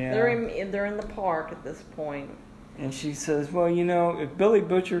 And they're in the park at this point. And she says, well, if Billy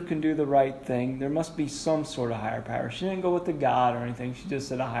Butcher can do the right thing, there must be some sort of higher power. She didn't go with the God or anything. She just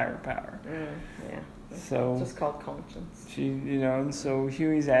said a higher power. Yeah. So it's just called conscience. She, and so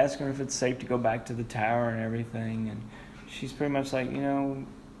Huey's asking her if it's safe to go back to the tower and everything. And she's pretty much like, you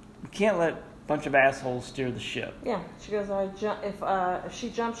can't let a bunch of assholes steer the ship. Yeah. She goes, if she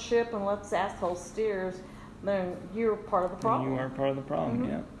jumps ship and lets assholes steers, then you're part of the problem. You are part of the problem,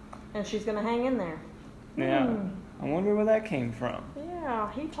 yeah. And she's going to hang in there. Yeah. I wonder where that came from.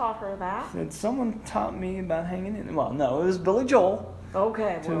 Yeah, he taught her that. Said someone taught me about hanging in. Well, no, it was Billy Joel.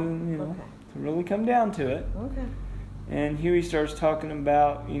 Okay. To really come down to it. Okay. And Huey starts talking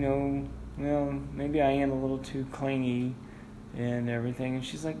about, maybe I am a little too clingy and everything. And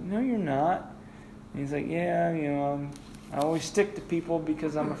she's like, no, you're not. And he's like, yeah, I always stick to people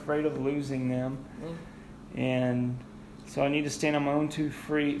because I'm afraid of losing them. And so I need to stand on my own 2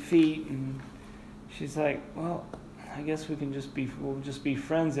 feet. And she's like, well, I guess we'll just be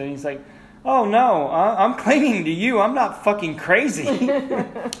friends. And he's like, oh no, I'm clinging to you. I'm not fucking crazy.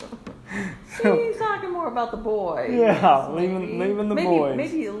 He's talking more about the boys. Yeah, leaving the boys.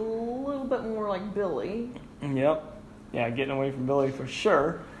 Maybe a little bit more like Billy. Yep. Yeah, getting away from Billy for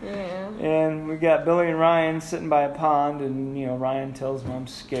sure. Yeah. And we got Billy and Ryan sitting by a pond, and Ryan tells him I'm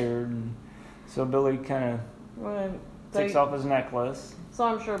scared, and so Billy kind of takes off his necklace. So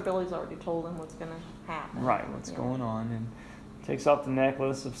I'm sure Billy's already told him what's going to happen. Right, what's going on, and takes off the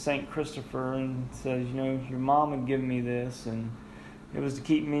necklace of St. Christopher and says, your mom had given me this, and it was to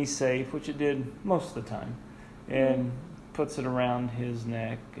keep me safe, which it did most of the time, and puts it around his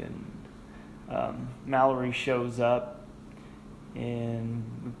neck, and Mallory shows up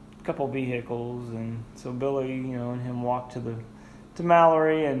in a couple vehicles, and so Billy, and him walk to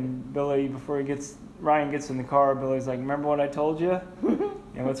Mallory, and Billy, before Ryan gets in the car, Billy's like, remember what I told you?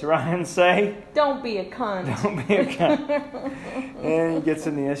 And what's Ryan say? Don't be a cunt. Don't be a cunt. And he gets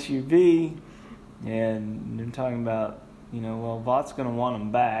in the SUV, and they're talking about, Vought's going to want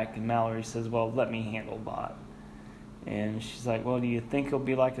him back. And Mallory says, well, let me handle Vought. And she's like, well, do you think he'll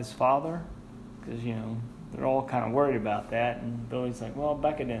be like his father? Because, they're all kind of worried about that. And Billy's like, well,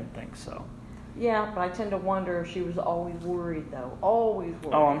 Becca didn't think so. Yeah, but I tend to wonder if she was always worried, though. Always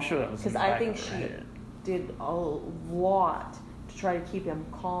worried. Oh, I'm sure that was in the back because I think of her she head. did a lot to try to keep him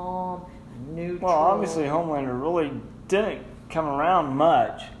calm and neutral. Well, obviously Homelander really didn't come around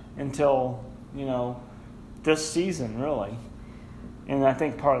much until, this season, really. And I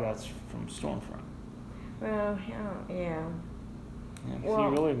think part of that's from Stormfront. Well, yeah. He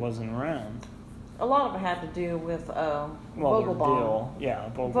really wasn't around. A lot of it had to do with Vogelbaum.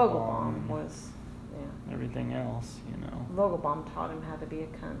 Vogelbaum was, everything else, Vogelbaum taught him how to be a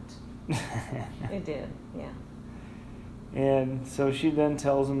cunt. It did, yeah. And so she then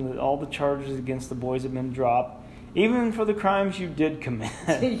tells him that all the charges against the boys have been dropped, even for the crimes you did commit.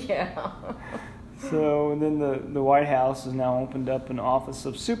 Yeah. So and then the White House has now opened up an Office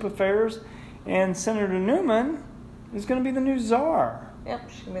of Soup Affairs, and Senator Newman is going to be the new czar. Yep,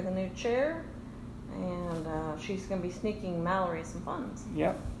 she's going to be the new chair, and she's going to be sneaking Mallory some funds.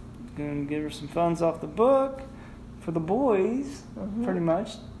 Yep. Going to give her some funds off the book for the boys, pretty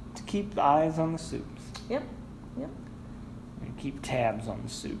much, to keep the eyes on the soups. Yep. And keep tabs on the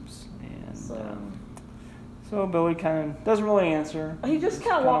soups. And So Billy kind of doesn't really answer. he just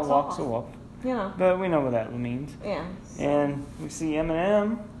kind of walks off. You know. But we know what that means. Yeah. So. And we see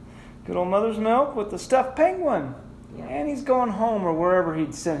M&M, good old Mother's Milk, with the stuffed penguin. Yeah. And he's going home or wherever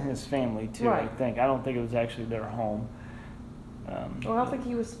he'd sent his family to, Right. I think. I don't think it was actually their home. Well, I don't think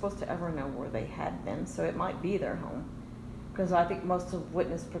he was supposed to ever know where they had been, so it might be their home. Because I think most of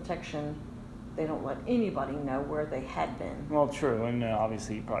witness protection, they don't let anybody know where they had been. Well, true. And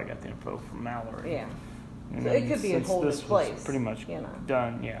obviously you probably got the info from Mallory. Yeah. And So it could be a since whole new this place. was pretty much you know.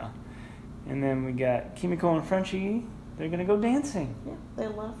 done, yeah. And then we got Kimiko and Frenchie. They're going to go dancing. Yeah, they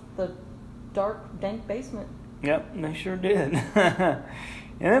left the dark, dank basement. Yep, they sure did. And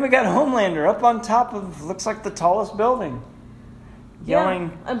then we got Homelander up on top of, looks like the tallest building. Yelling,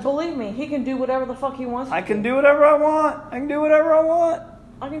 Yeah, and believe me, he can do whatever the fuck he wants to I can do whatever I want. I can do whatever I want.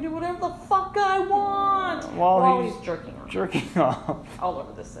 I can do whatever the fuck I want. While he's jerking off. Jerking off. All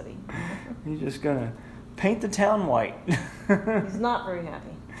over the city. He's just going to paint the town white. He's not very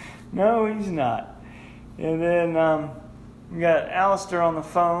happy. No, he's not. And then we got Alistair on the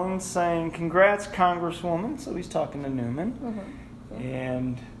phone saying, congrats, Congresswoman. So he's talking to Newman. Mm-hmm. Yeah.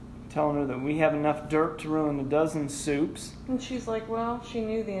 And telling her that we have enough dirt to ruin a dozen soups. And she's like, well, she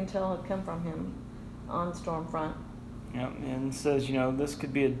knew the intel had come from him on Stormfront. Yep, and says, this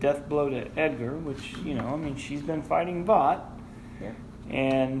could be a death blow to Edgar, which, she's been fighting Vought. Yeah.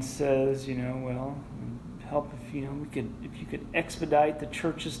 And says, help if you could expedite the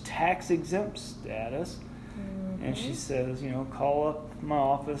church's tax exempt status. Mm-hmm. And she says, call up my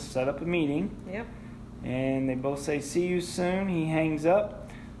office, set up a meeting. Yep. And they both say, see you soon. He hangs up.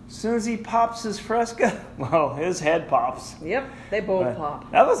 As soon as he pops his Fresca, well, his head pops. Yep, they both pop.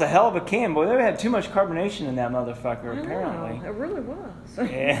 That was a hell of a can, boy. They had too much carbonation in that motherfucker, I apparently. know, it really was.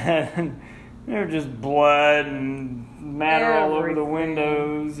 And there were just blood and matter all over the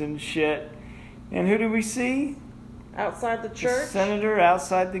windows and shit. And who do we see? Outside the church? The senator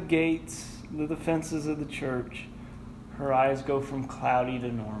outside the gates, the fences of the church. Her eyes go from cloudy to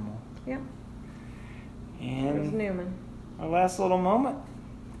normal. Yep. And there's Newman. Our last little moment.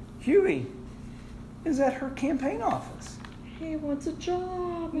 Huey is at her campaign office. He wants a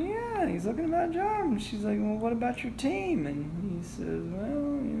job. Yeah, he's looking about a job. And she's like, well, what about your team? And he says, well,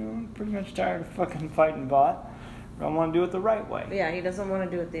 I'm pretty much tired of fucking fighting Vought. I want to do it the right way. Yeah, he doesn't want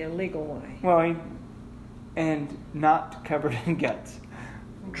to do it the illegal way. Well, and not covered in guts.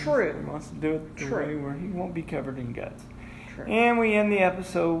 True. He wants to do it the way where he won't be covered in guts. True. And we end the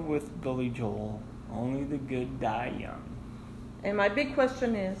episode with Billy Joel. Only the good die young. And my big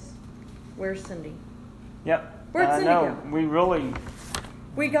question is, where's Cindy? Yep. Where'd Cindy go?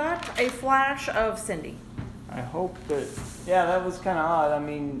 We got a flash of Cindy. I hope that... Yeah, that was kind of odd. I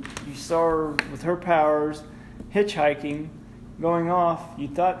mean, you saw her with her powers, hitchhiking, going off. You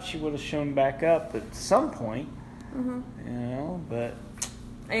thought she would have shown back up at some point. Mm-hmm. But...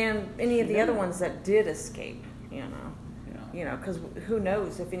 And any of the other ones that did escape, because who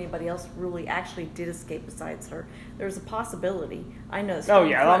knows if anybody else really actually did escape besides her. There's a possibility. I know. Oh,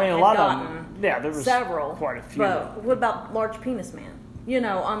 yeah. I mean, a lot of them. Yeah, there was several. Quite a few. But what about Large Penis Man?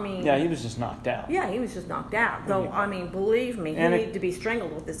 Yeah, he was just knocked out. Yeah, he was just knocked out. Though, believe me, he needed to be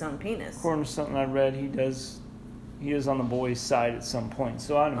strangled with his own penis. According to something I read, he is on the boy's side at some point.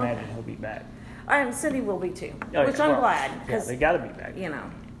 So I'd imagine he'll be back. Cindy will be too, I'm glad. Yeah, they got to be back.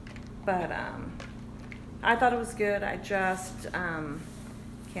 But I thought it was good. I just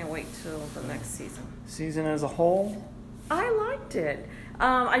can't wait till the next season. Season as a whole? I liked it.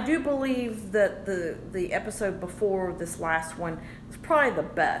 I do believe that the episode before this last one was probably the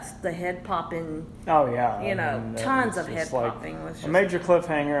best. The head popping. Oh yeah. Tons of head popping. Was just a major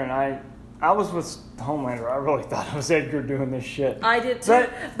cliffhanger, and I was with Homelander. I really thought it was Edgar doing this shit. I did too.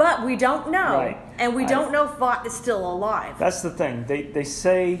 But we don't know. Right. And we don't know if Vought is still alive. That's the thing. They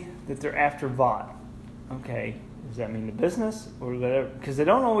say that they're after Vought. Okay. Does that mean the business or whatever? Because they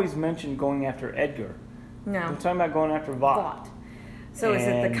don't always mention going after Edgar. No. They're talking about going after Vought. So is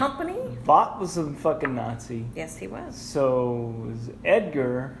it the company? Vought was a fucking Nazi. Yes, he was. So it was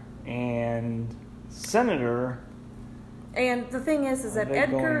Edgar and Senator. And the thing is that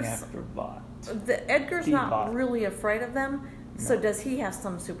Edgar's going Edgar's after Vought. Edgar's Steve not Vought. really afraid of them. So No. does he have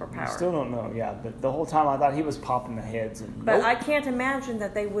some I superpower? still don't know. Yeah, but the whole time I thought he was popping the heads. And But nope. I can't imagine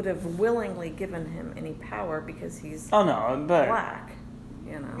that they would have willingly given him any power because he's Oh no, but black.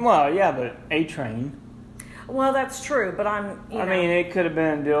 You know. well, yeah, but A-Train. Well, that's true, but I mean, it could have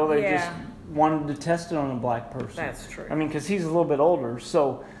been a deal. They Yeah. just wanted to test it on a black person. That's true. I mean, because he's a little bit older,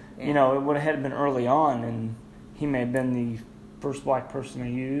 so Yeah. you know it would have had been early on, and he may have been the first black person they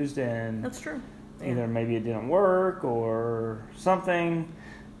used, and That's true. Yeah. either maybe it didn't work or something,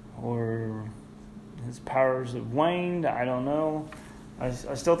 or his powers have waned. I don't know. I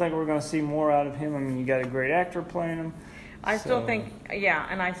still think we're going to see more out of him. I mean, you got a great actor playing him. I still So- think, yeah,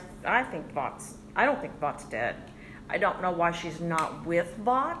 and I think I don't think Vought's dead. I don't know why she's not with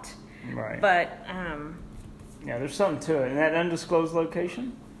Vought, Right. but Yeah, there's something to it. And that undisclosed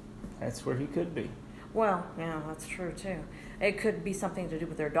location, that's where he could be. well, yeah, that's true too. It could be something to do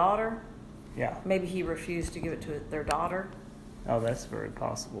with their daughter. Yeah. Maybe he refused to give it to their daughter. Oh, that's very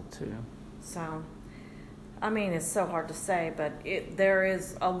possible too. So, I mean, it's so hard to say, but there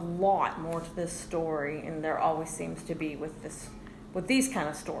is a lot more to this story, and there always seems to be with these kind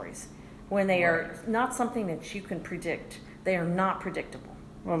of stories, when they are not something that you can predict. They are not predictable.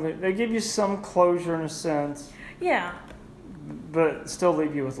 Well, they give you some closure in a sense, Yeah, but still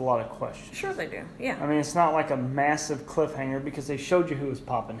leave you with a lot of questions. sure they do. Yeah, I mean, it's not like a massive cliffhanger because they showed you who was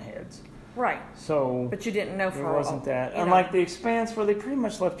popping heads. right. So But you didn't know for there wasn't that. you know. Unlike The Expanse, where they pretty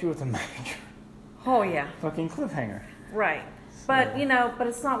much left you with a major Oh yeah, fucking cliffhanger. right. But but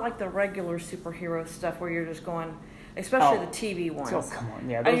it's not like the regular superhero stuff where you're just going, especially Oh. the TV ones. So come on,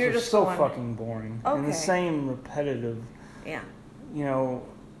 yeah, And those you're are just so going, fucking boring and okay. the same repetitive. Yeah, You know,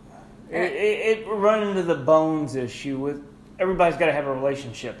 it run into the bones issue with everybody's got to have a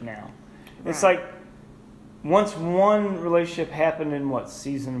relationship now. It's Right. like once one relationship happened in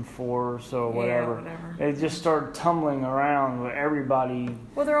season 4 or so, whatever, whatever. they just started tumbling around with everybody.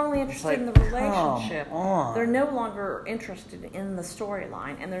 well, they're only interested like, in the come relationship. on. They're no longer interested in the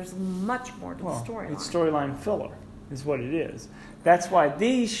storyline, and there's much more to Well, the storyline. it's storyline filler, is what it is. That's why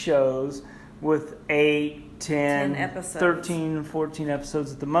these shows with 8, 10, 10 episodes. 13, 14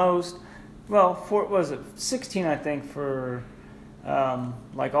 episodes at the most. Well, what was it? 16, I think, for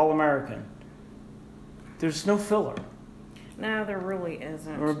like All American. There's no filler. No, there really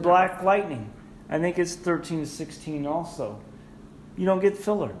isn't. Or No. Black Lightning. I think it's 13 to 16 also. You don't get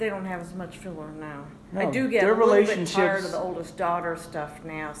filler. They don't have as much filler now. No, I do get their a little bit relationships- tired of the oldest daughter stuff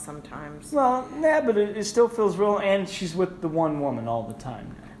now sometimes. Well, yeah, but it still feels real, and she's with the one woman all the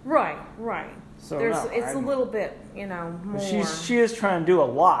time now. Right, right. So There's, no, it's a I'm- little bit, more. She is trying to do a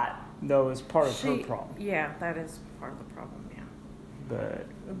lot, though, as part of her She- problem. Yeah, that is part of the problem, yeah. But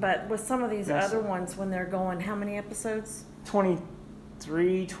But with some of these That's- other ones, when they're going, how many episodes?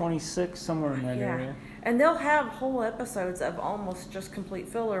 23, 26, somewhere in that Yeah. area. And they'll have whole episodes of almost just complete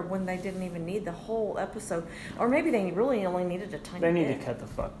filler when they didn't even need the whole episode. Or maybe they really only needed a tiny They need bit. to cut the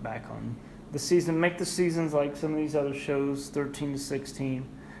fuck back on the season. Make the seasons like some of these other shows, 13 to 16.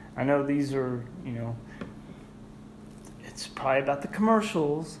 I know these are, it's probably about the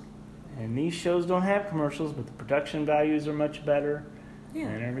commercials. And these shows don't have commercials, but the production values are much better Yeah.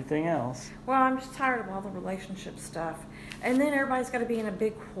 and everything else. Well, I'm just tired of all the relationship stuff. And then everybody's got to be in a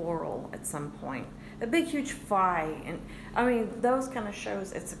big quarrel at some point. A big, huge fight. And, I mean, those kind of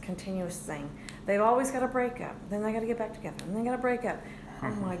shows, it's a continuous thing. They've always got to break up. Then they got to get back together. And they got to break up. Oh,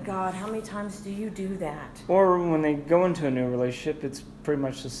 my God. How many times do you do that? Or when they go into a new relationship, it's pretty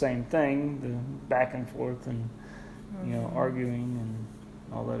much the same thing, the back and forth and, arguing and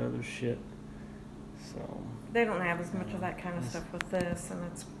all that other shit. So, They don't have as much of that kind of stuff with this, and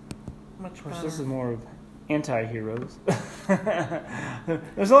it's much of course, better. this is more of anti-heroes.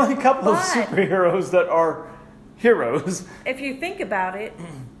 There's only a couple of But- superheroes that are heroes. If you think about it,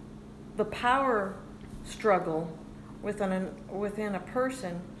 the power struggle within a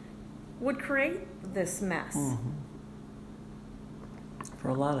person would create this mess. For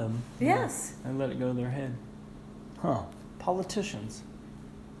a lot of them. Yes. They let it go to their head. Huh. Politicians.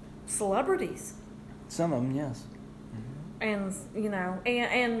 Celebrities. Some of them, yes. And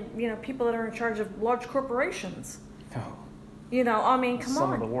people that are in charge of large corporations. Oh, I mean, come some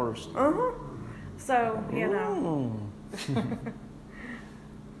on. of the worst. So, Ooh.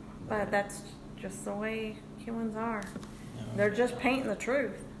 but that's just the way humans are. They're just painting the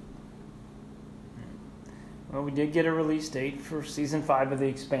truth. Well, we did get a release date for season 5 of The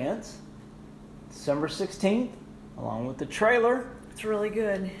Expanse, December 16th, along with the trailer. It's really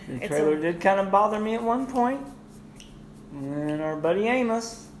good. The It's trailer did kind of bother me at one point. And our buddy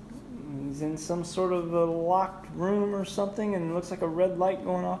Amos, he's in some sort of a locked room or something, and it looks like a red light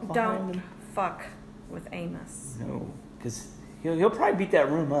going off behind Don't him. fuck with Amos. No, because he'll probably beat that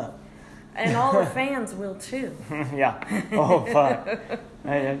room up. And all the fans will too. Yeah. Oh, fuck.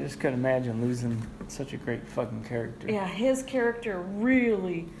 I just couldn't imagine losing such a great fucking character. Yeah, his character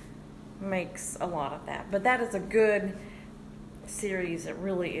really makes a lot of that. But that is a good series. It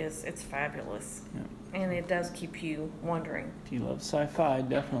really is. It's fabulous. Yeah. And it does keep you wondering. If you love sci-fi,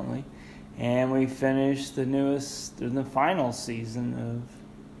 definitely. And we finished the final season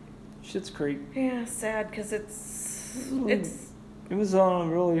of Schitt's Creek. Yeah, sad because it was on a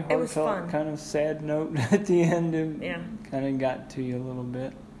really It was heartfelt, fun. kind of sad note at the end. It Yeah. kind of got to you a little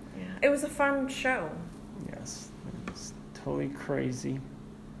bit. Yeah, it was a fun show. Yes, it was totally crazy.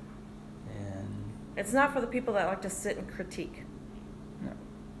 And It's not for the people that like to sit and critique. no,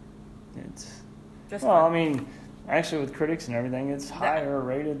 it's Just well, I fun. mean, actually with critics and everything, it's higher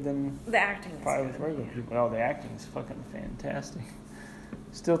rated than The acting is probably good. with regular Yeah. people. Oh, the acting is fucking fantastic.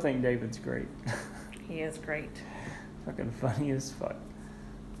 Still think David's great. He is great. Fucking funny as fuck.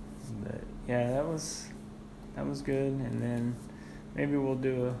 But yeah, that was good. And then maybe we'll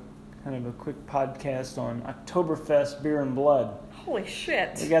do a kind of a quick podcast on Oktoberfest Beer and Blood. Holy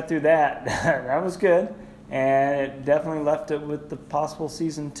shit. We got through that. That was good. And it definitely left it with the possible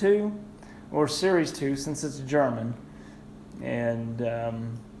season 2 or series 2 since it's German. And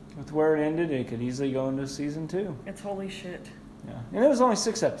with where it ended, it could easily go into season 2. It's holy shit. Yeah. And it was only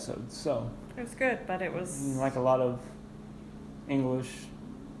 6 episodes, so It was good, but it was... like a lot of English,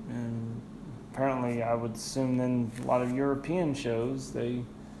 and apparently I would assume then a lot of European shows, they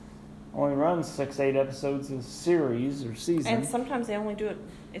only run 6-8 episodes a series or season. And sometimes they only do it...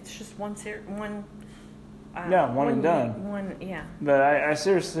 It's just one series... One and done. One, yeah. But I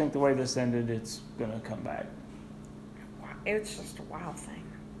seriously think the way this ended, it's going to come back. It's just a wild thing.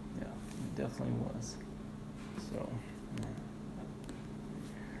 Yeah, it definitely was. So, yeah.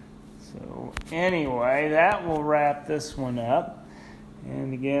 So anyway, that will wrap this one up.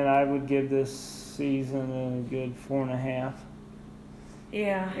 And again, I would give this season a good 4.5.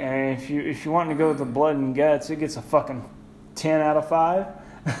 Yeah. And if you want to go with the blood and guts, it gets a fucking 10 out of 5.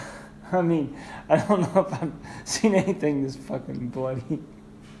 I mean, I don't know if I've seen anything this fucking bloody.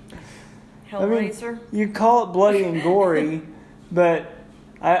 Hellraiser? I mean, you call it bloody and gory, but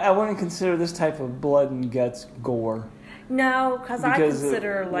I wouldn't consider this type of blood and guts gore. No, because I Because it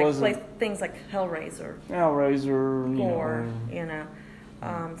consider wasn't- things like Hellraiser, Hellraiser, gore, know,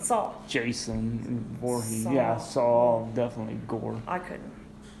 Saw. Jason, Voorhees, Saw. yeah, Saw, definitely gore. I couldn't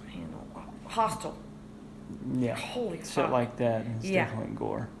handle. Hostel. Yeah, Holy shit fuck. like that is Yeah. definitely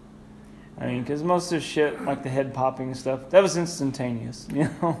gore. I mean, because most of the shit, like the head popping and stuff, that was instantaneous, you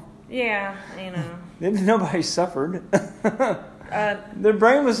know? Yeah, Nobody suffered. Their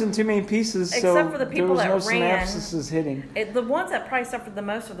brain was in too many pieces, so Except for the people there was that no ran. synapses hitting. The ones that probably suffered the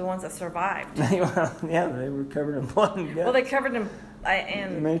most are the ones that survived. Yeah, they were covered in blood and guts. Well, they covered them It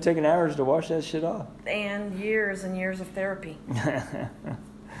and may have taken hours to wash that shit off. years and years of therapy.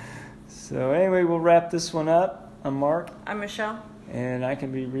 So anyway, we'll wrap this one up. I'm Mark, I'm Michelle. and I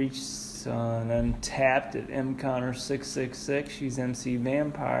can be reached on Untapped at mconnor666. She's MC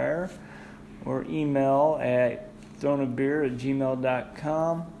Vampire. Or email at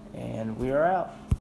throneofbeer@gmail.com. And we are out.